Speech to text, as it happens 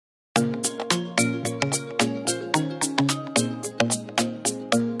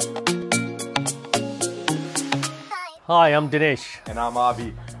Hi, I'm Dinesh. And I'm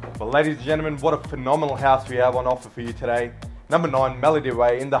Avi. Well, ladies and gentlemen, what a phenomenal house we have on offer for you today. Number 9 Melody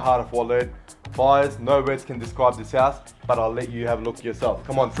Way in the heart of Wollert. Buyers, no words can describe this house, but I'll let you have a look yourself.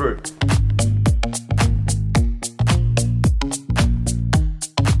 Come on through.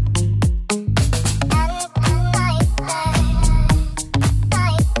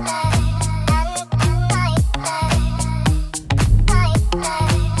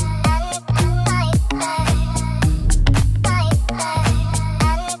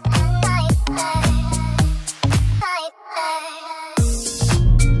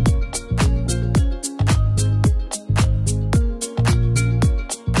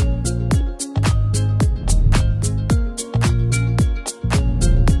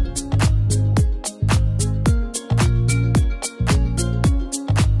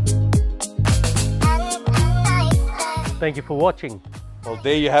 Thank you for watching. Well,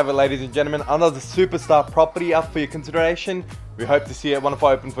 there you have it, ladies and gentlemen. Another superstar property up for your consideration. We hope to see it at one of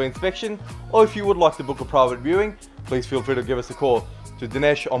our open for inspection. Or if you would like to book a private viewing, please feel free to give us a call. To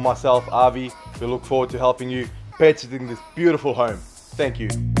Dinesh or myself, Avi, we look forward to helping you purchasing this beautiful home. Thank you.